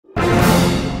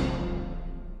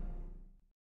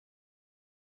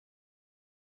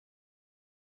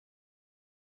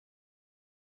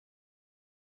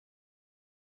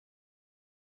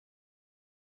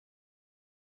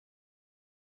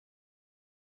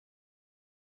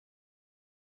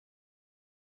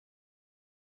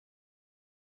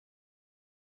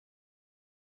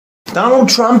Donald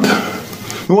Trump,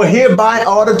 you are hereby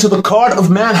ordered to the Court of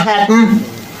Manhattan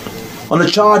on the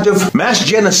charge of mass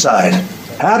genocide.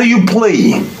 How do you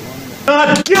plead?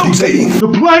 Not guilty!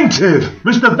 The plaintiff,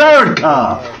 Mr.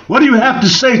 Varadkar, what do you have to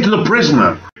say to the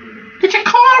prisoner? Did you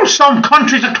call some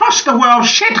countries across the world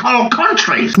shithole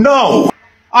countries? No!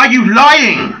 Are you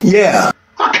lying? Yeah.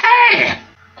 Okay.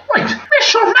 Wait,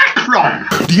 Mr. Macron.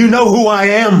 Do you know who I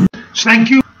am? Thank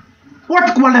you.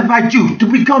 What qualified you to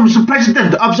become the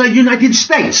President of the United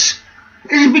States?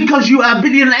 Is it because you are a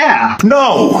billionaire?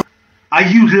 No! Are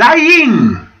you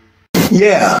lying?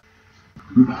 Yeah.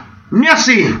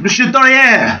 Merci, Monsieur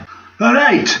Derrière. All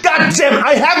right. God damn it,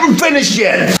 I haven't finished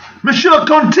yet! Monsieur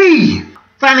Conti,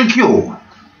 thank you.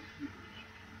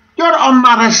 Your own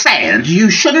mother said you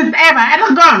shouldn't ever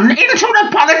have gone into the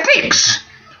politics.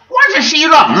 Wasn't she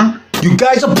wrong? You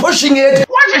guys are pushing it!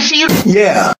 Wasn't she?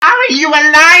 Yeah. Are you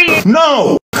lying?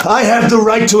 No! I have the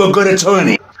right to a good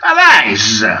attorney.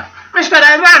 Arise, Mr.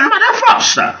 Ivan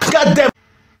Foster. God damn it.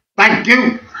 Thank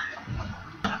you.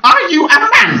 Are you a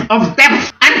man of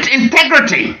depth and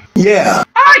integrity? Yeah.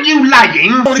 Are you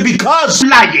lying? Only because...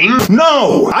 Lying?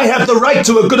 No! I have the right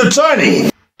to a good attorney!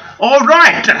 All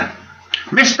right,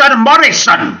 Mr.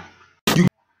 Morrison.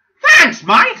 Thanks,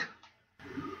 mate.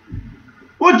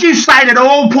 Would you say that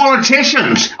all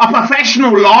politicians are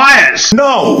professional liars?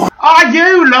 No! Are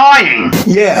you lying?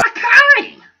 Yeah.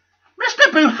 Okay,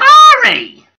 Mr.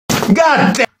 Buhari.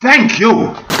 God damn... Thank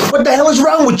you. What the hell is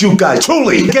wrong with you guys?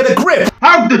 Truly, get a grip!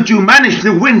 How did you manage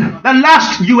to win the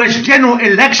last US general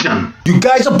election? You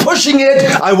guys are pushing it!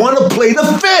 I want to play the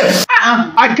fifth!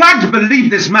 I can't believe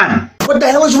this man. What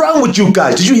the hell is wrong with you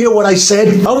guys? Did you hear what I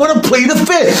said? I want to play the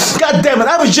fifth! God damn it,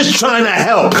 I was just trying to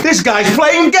help! This guy's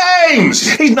playing games!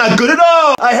 He's not good at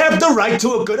all! I have the right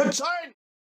to a good attorney!